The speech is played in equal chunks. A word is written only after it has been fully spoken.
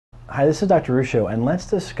Hi, this is Dr. Ruscio, and let's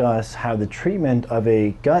discuss how the treatment of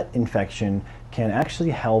a gut infection can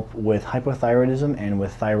actually help with hypothyroidism and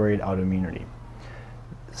with thyroid autoimmunity.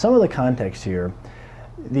 Some of the context here: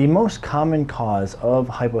 the most common cause of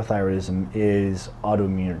hypothyroidism is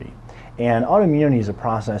autoimmunity. And autoimmunity is a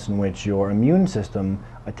process in which your immune system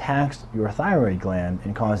attacks your thyroid gland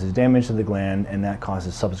and causes damage to the gland, and that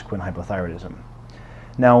causes subsequent hypothyroidism.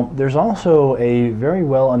 Now, there's also a very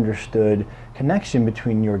well understood connection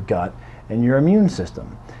between your gut and your immune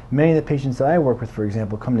system. Many of the patients that I work with, for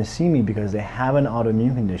example, come to see me because they have an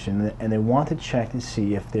autoimmune condition and they want to check to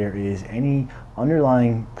see if there is any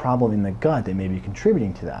underlying problem in the gut that may be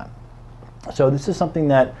contributing to that. So this is something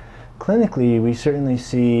that clinically we certainly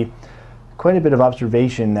see quite a bit of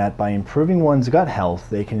observation that by improving one's gut health,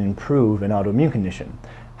 they can improve an autoimmune condition.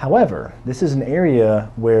 However, this is an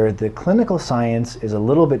area where the clinical science is a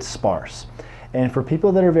little bit sparse. And for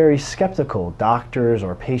people that are very skeptical, doctors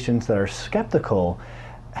or patients that are skeptical,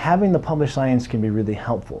 having the published science can be really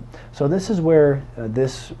helpful. So this is where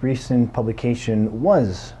this recent publication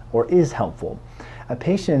was or is helpful. A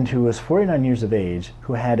patient who was 49 years of age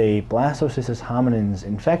who had a blastocystis hominis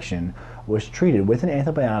infection was treated with an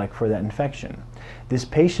antibiotic for that infection. This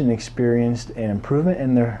patient experienced an improvement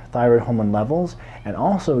in their thyroid hormone levels and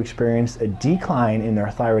also experienced a decline in their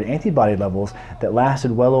thyroid antibody levels that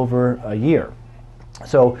lasted well over a year.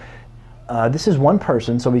 So this is one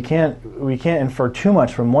person, so we can't infer too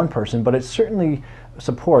much from one person, but it certainly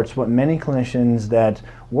supports what many clinicians that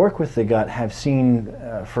work with the gut have seen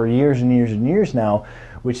for years and years and years now,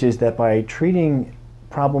 which is that by treating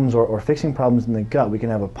problems or fixing problems in the gut, we can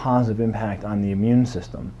have a positive impact on the immune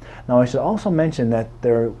system. Now, I should also mention that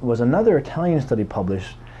there was another Italian study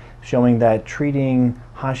published showing that treating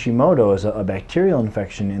Hashimoto's, a bacterial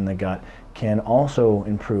infection in the gut, can also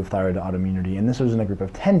improve thyroid autoimmunity, and this was in a group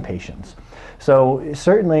of 10 patients. So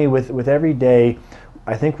certainly with every day,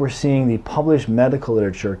 I think we're seeing the published medical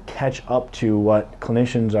literature catch up to what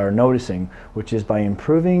clinicians are noticing, which is by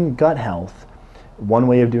improving gut health, one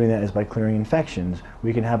way of doing that is by clearing infections,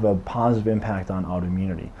 we can have a positive impact on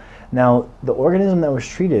autoimmunity. Now, the organism that was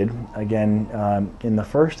treated, again, in the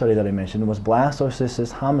first study that I mentioned, was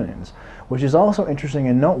blastocystis hominis, which is also interesting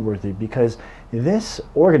and noteworthy because this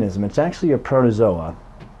organism, it's actually a protozoa,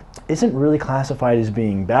 isn't really classified as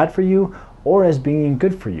being bad for you or as being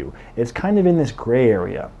good for you. It's kind of in this gray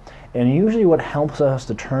area. And usually what helps us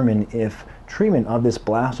determine if treatment of this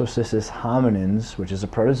blastocystis hominis, which is a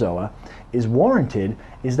protozoa, is warranted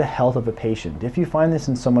is the health of a patient. If you find this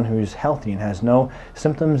in someone who's healthy and has no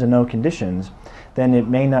symptoms and no conditions, then it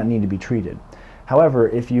may not need to be treated. However,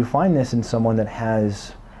 if you find this in someone that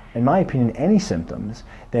has, in my opinion, any symptoms,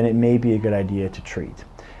 then it may be a good idea to treat.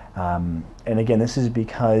 And again, this is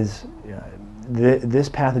because this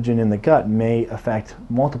pathogen in the gut may affect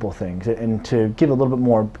multiple things. And to give a little bit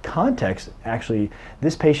more context, actually,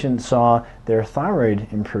 this patient saw their thyroid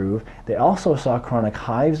improve. They also saw chronic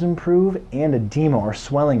hives improve and edema or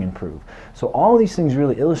swelling improve. So all of these things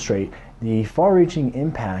really illustrate the far-reaching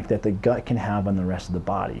impact that the gut can have on the rest of the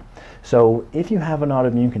body. So if you have an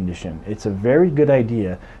autoimmune condition, it's a very good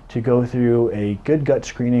idea to go through a good gut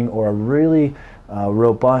screening or a really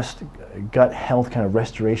robust gut health kind of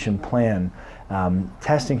restoration plan.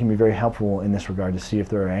 Testing can be very helpful in this regard to see if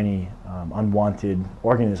there are any unwanted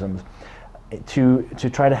organisms to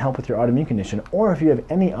try to help with your autoimmune condition, or if you have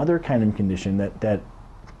any other kind of condition that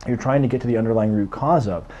you're trying to get to the underlying root cause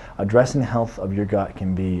of. Addressing the health of your gut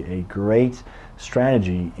can be a great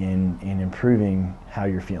strategy in improving how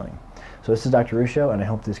you're feeling. So this is Dr. Ruscio, and I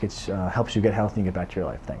hope this helps you get healthy and get back to your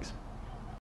life. Thanks.